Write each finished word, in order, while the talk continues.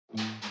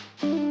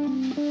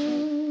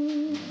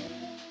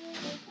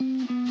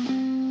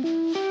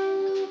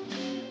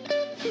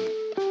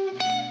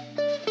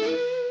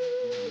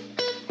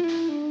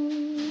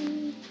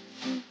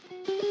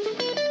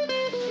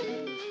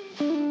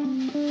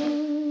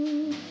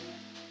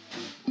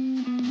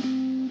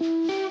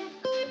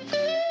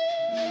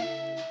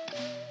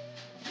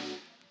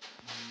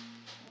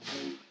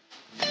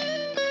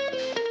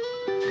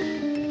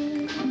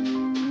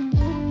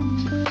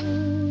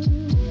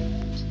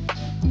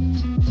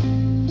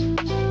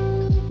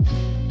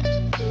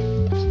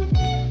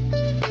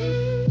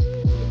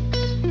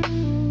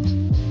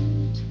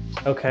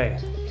Okay,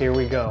 here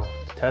we go.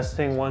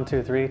 Testing 1,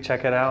 2, 3,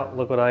 check it out.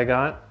 Look what I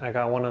got. I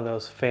got one of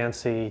those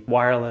fancy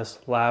wireless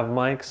lav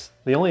mics.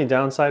 The only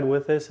downside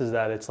with this is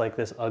that it's like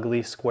this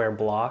ugly square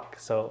block.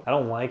 So I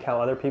don't like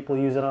how other people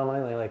use it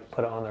online. They like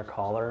put it on their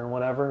collar and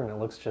whatever, and it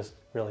looks just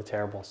really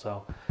terrible.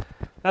 So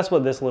that's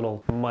what this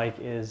little mic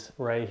is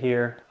right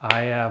here.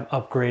 I have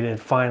upgraded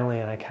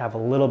finally, and I have a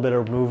little bit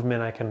of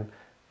movement. I can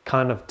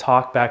kind of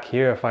talk back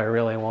here if I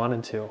really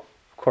wanted to.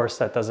 Of course,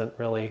 that doesn't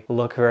really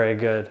look very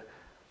good,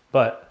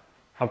 but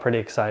I'm pretty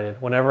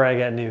excited. Whenever I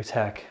get new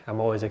tech,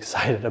 I'm always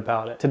excited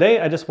about it. Today,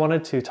 I just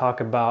wanted to talk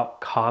about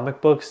comic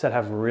books that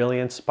have really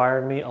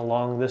inspired me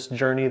along this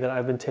journey that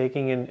I've been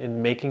taking in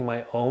making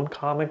my own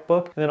comic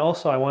book. And then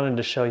also I wanted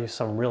to show you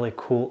some really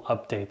cool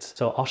updates.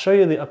 So I'll show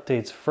you the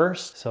updates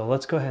first. So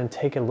let's go ahead and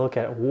take a look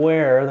at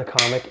where the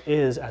comic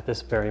is at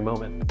this very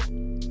moment.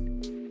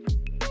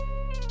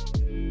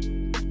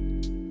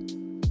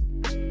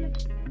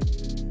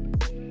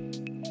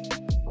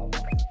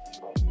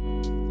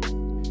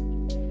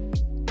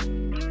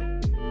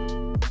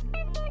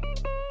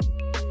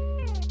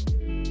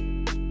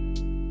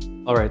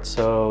 All right,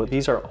 so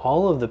these are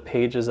all of the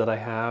pages that I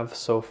have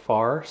so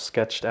far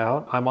sketched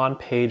out. I'm on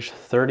page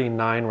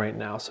 39 right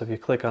now, so if you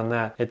click on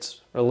that,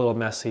 it's a little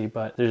messy,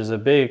 but there's a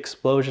big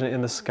explosion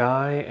in the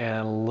sky,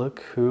 and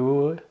look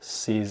who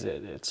sees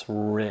it. It's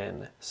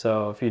Rin.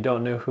 So if you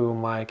don't know who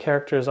my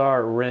characters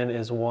are, Rin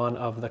is one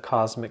of the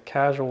cosmic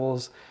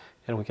casuals,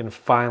 and we can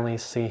finally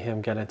see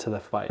him get into the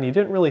fight. And you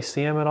didn't really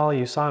see him at all.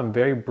 You saw him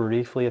very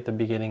briefly at the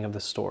beginning of the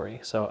story.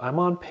 So I'm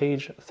on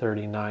page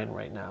 39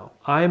 right now.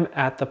 I'm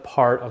at the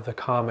part of the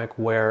comic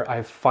where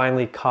I've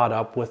finally caught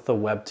up with the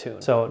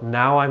webtoon. So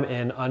now I'm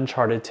in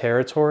uncharted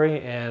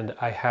territory, and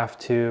I have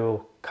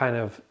to kind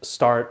of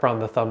start from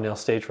the thumbnail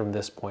stage from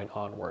this point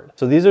onward.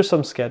 So these are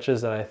some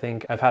sketches that I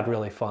think I've had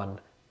really fun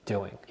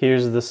doing.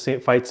 Here's the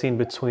fight scene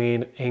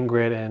between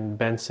Ingrid and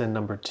Benson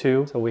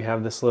 #2. So we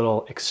have this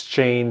little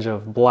exchange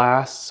of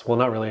blasts. Well,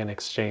 not really an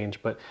exchange,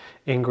 but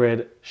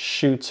Ingrid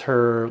shoots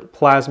her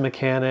plasma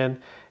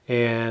cannon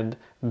and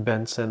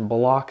Benson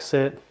blocks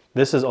it.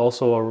 This is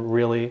also a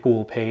really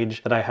cool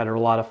page that I had a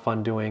lot of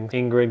fun doing.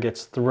 Ingrid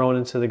gets thrown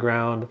into the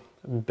ground.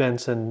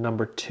 Benson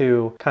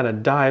 #2 kind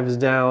of dives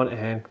down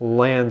and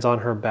lands on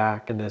her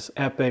back in this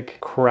epic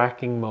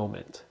cracking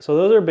moment. So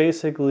those are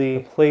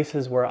basically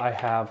places where I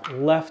have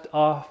left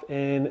off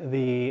in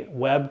the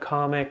web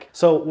comic.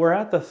 So we're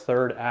at the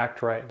third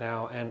act right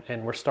now,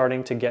 and we're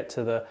starting to get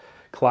to the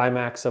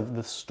climax of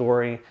the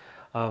story.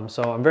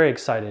 So I'm very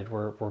excited.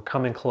 We're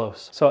coming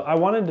close. So I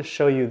wanted to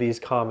show you these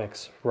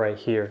comics right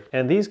here.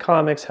 And these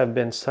comics have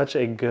been such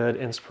a good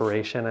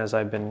inspiration as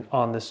I've been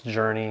on this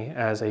journey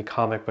as a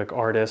comic book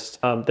artist.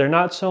 They're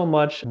not so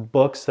much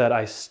books that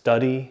I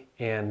study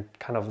and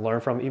kind of learn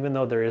from, even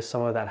though there is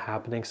some of that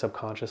happening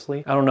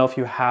subconsciously. I don't know if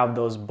you have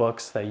those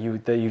books that you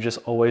just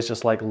always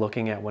just like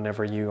looking at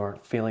whenever you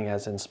aren't feeling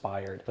as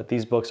inspired, but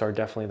these books are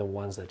definitely the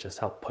ones that just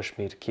help push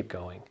me to keep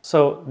going.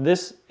 So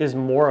this is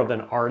more of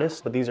an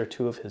artist, but these are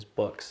two of his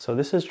books. So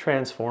this is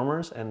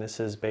Transformers and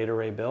this is Beta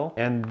Ray Bill,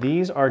 and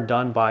these are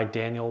done by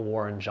Daniel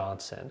Warren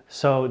Johnson.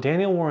 So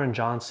Daniel Warren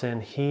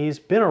Johnson, he's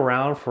been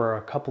around for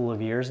a couple of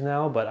years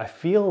now, but I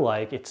feel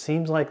like it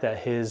seems like that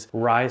his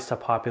rise to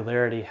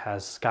popularity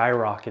has skyrocketed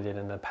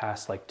in the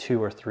past like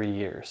 2 or 3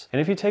 years. And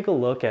if you take a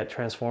look at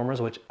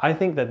Transformers, which I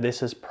think that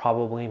this is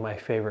probably my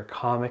favorite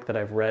comic that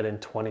I've read in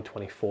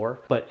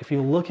 2024, but if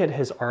you look at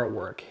his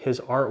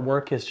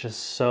artwork is just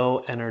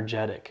so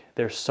energetic.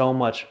 There's so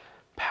much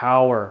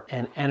power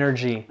and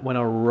energy when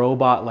a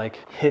robot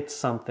like hits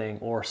something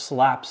or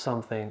slaps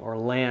something or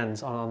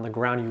lands on the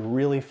ground. You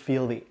really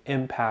feel the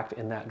impact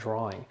in that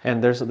drawing.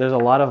 And there's a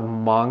lot of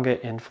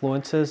manga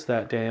influences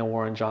that Daniel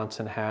Warren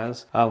Johnson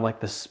has, like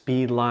the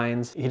speed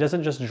lines. He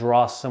doesn't just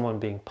draw someone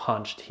being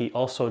punched, he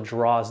also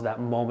draws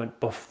that moment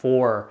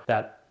before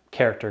that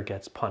character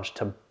gets punched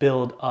to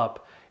build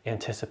up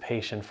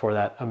anticipation for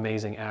that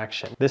amazing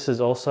action. This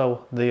is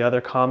also the other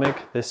comic.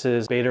 This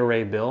is Beta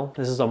Ray Bill.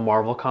 This is a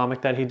Marvel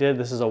comic that he did.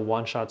 This is a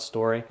one-shot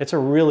story. It's a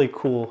really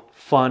cool,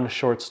 fun,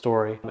 short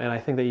story. And I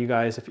think that you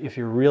guys, if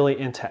you're really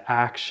into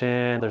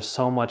action, there's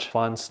so much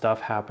fun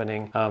stuff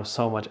happening,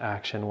 so much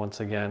action once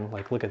again.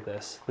 Like, look at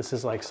this. This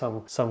is like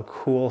some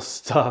cool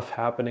stuff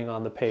happening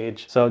on the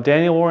page. So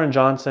Daniel Warren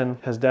Johnson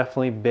has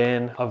definitely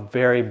been a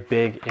very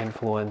big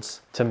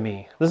influence to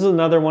me. This is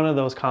another one of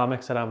those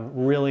comics that I'm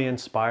really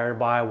inspired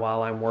by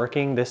while I'm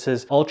working. This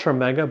is Ultra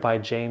Mega by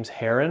James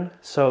Herron.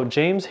 So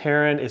James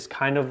Herron is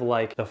kind of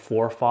like the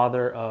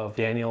forefather of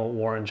Daniel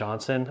Warren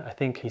Johnson. I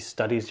think he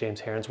studies James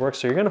Herron's work.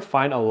 So you're gonna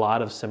find a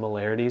lot of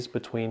similarities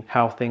between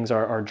how things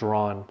are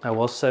drawn. I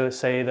will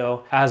say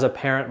though, as a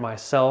parent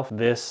myself,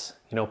 this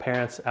You know,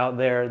 parents out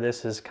there,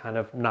 this is kind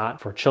of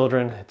not for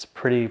children. It's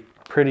pretty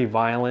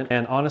violent.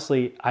 And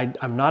honestly,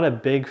 I'm not a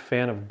big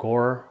fan of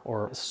gore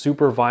or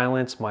super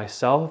violence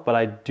myself, but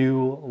I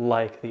do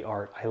like the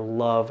art. I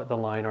love the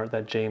line art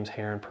that James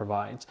Heron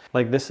provides.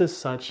 Like, this is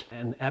such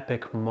an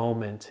epic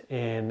moment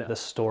in the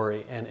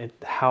story, and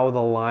how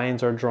the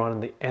lines are drawn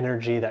and the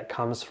energy that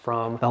comes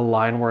from the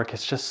line work.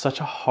 It's just such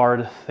a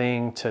hard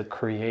thing to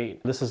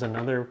create. This is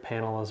another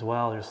panel as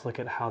well. Just look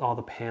at how all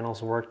the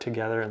panels work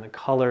together and the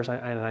colors.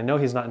 And I know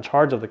he's not in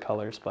charge of the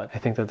colors, but I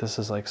think that this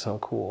is like so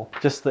cool.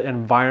 Just the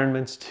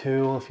environment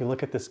too. If you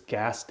look at this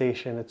gas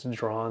station, it's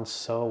drawn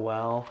so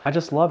well. I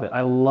just love it. I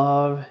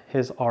love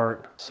his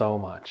art so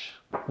much.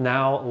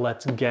 Now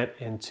let's get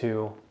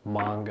into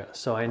manga.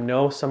 So I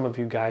know some of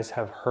you guys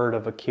have heard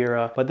of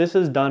Akira, but this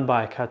is done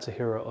by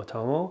Katsuhiro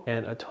Otomo,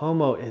 and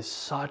Otomo is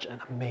such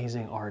an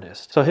amazing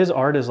artist. So his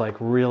art is like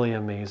really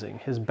amazing.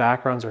 His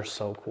backgrounds are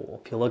so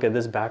cool. If you look at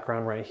this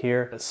background right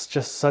here, it's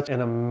just such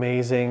an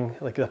amazing,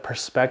 like the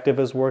perspective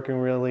is working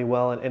really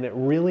well, and it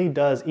really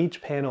does,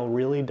 each panel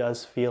really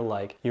does feel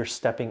like you're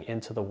stepping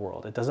into the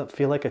world. It doesn't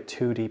feel like a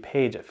 2D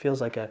page. It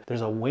feels like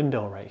there's a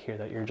window right here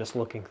that you're just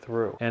looking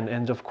through.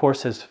 And of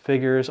course his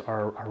figures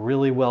are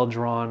really well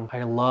drawn.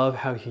 I love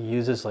how he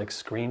uses like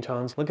screen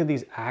tones. Look at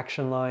these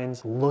action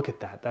lines. Look at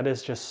that. That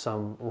is just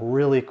some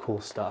really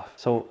cool stuff.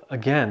 So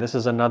again, this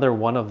is another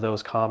one of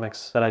those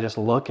comics that I just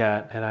look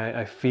at and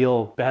I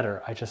feel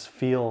better. I just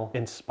feel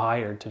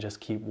inspired to just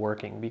keep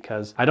working,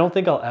 because I don't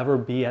think I'll ever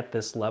be at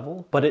this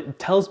level, but it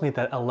tells me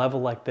that a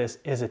level like this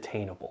is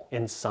attainable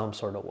in some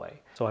sort of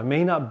way. So I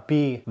may not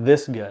be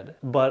this good,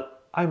 but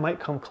I might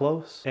come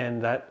close,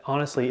 and that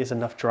honestly is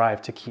enough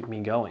drive to keep me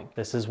going.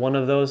 This is one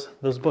of those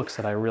books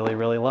that I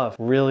really love.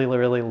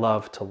 Really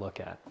love to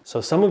look at. So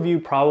some of you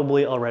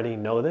probably already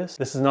know this.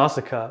 This is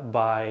Nausicaa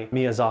by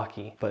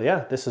Miyazaki. But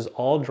yeah, this is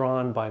all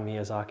drawn by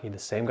Miyazaki, the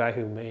same guy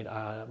who made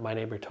My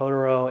Neighbor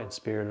Totoro and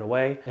Spirited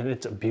Away, and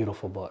it's a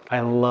beautiful book.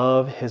 I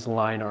love his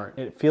line art.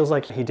 It feels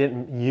like he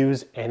didn't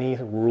use any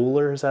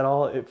rulers at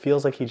all. It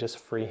feels like he just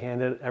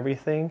freehanded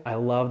everything. I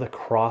love the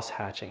cross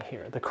hatching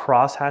here. The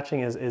cross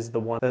hatching is the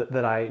one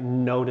that I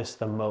notice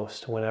the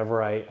most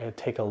whenever I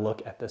take a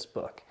look at this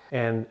book.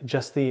 And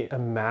just the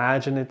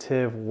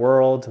imaginative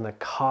worlds and the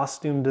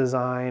costume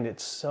design,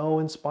 it's so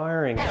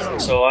inspiring.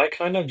 So I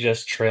kind of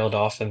just trailed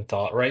off in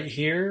thought right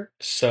here.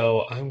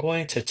 So I'm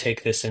going to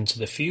take this into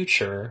the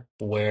future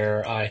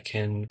where I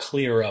can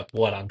clear up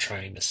what I'm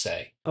trying to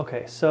say.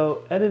 Okay,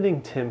 so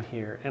editing Tim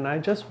here, and I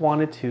just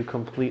wanted to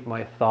complete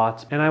my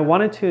thoughts, and I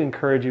wanted to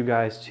encourage you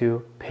guys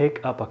to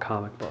pick up a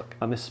comic book,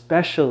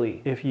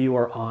 especially if you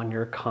are on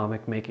your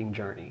comic making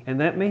journey. And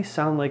that may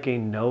sound like a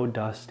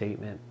no-duh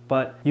statement,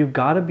 but you've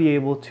got to be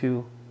able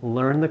to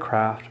learn the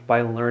craft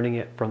by learning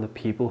it from the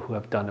people who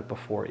have done it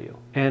before you.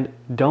 And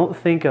don't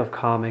think of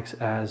comics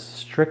as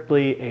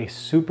strictly a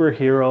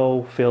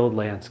superhero-filled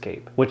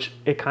landscape, which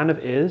it kind of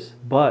is,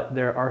 but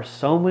there are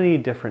so many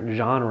different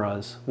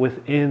genres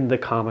within the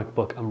comic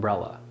book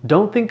umbrella.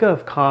 Don't think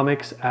of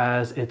comics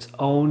as its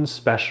own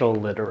special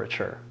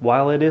literature.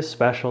 While it is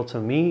special to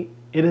me,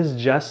 it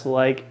is just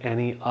like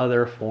any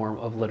other form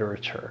of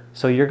literature.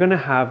 So you're gonna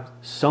have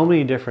so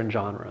many different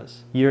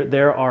genres.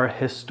 There are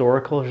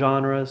historical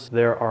genres,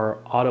 there are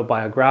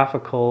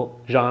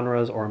autobiographical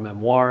genres or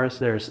memoirs,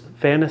 there's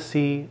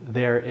fantasy,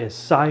 there is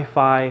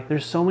sci-fi,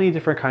 there's so many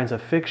different kinds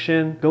of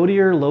fiction. Go to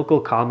your local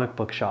comic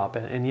book shop,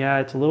 and yeah,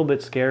 it's a little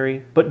bit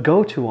scary, but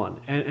go to one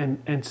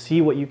and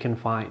see what you can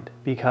find.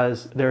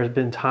 Because there's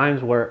been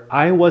times where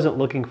I wasn't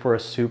looking for a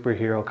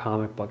superhero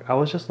comic book, I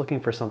was just looking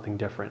for something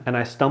different. And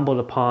I stumbled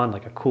upon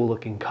like a cool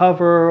looking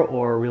cover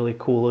or really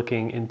cool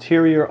looking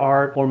interior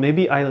art, or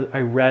maybe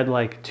I read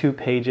like 2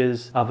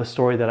 pages of a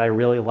story that I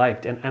really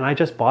liked and I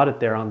just bought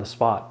it there on the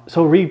spot.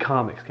 So read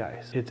comics,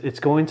 guys. It's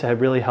going to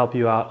really help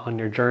you out on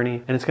your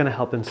journey, and it's going to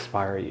help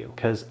inspire you,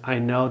 because I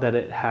know that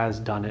it has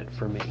done it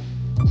for me.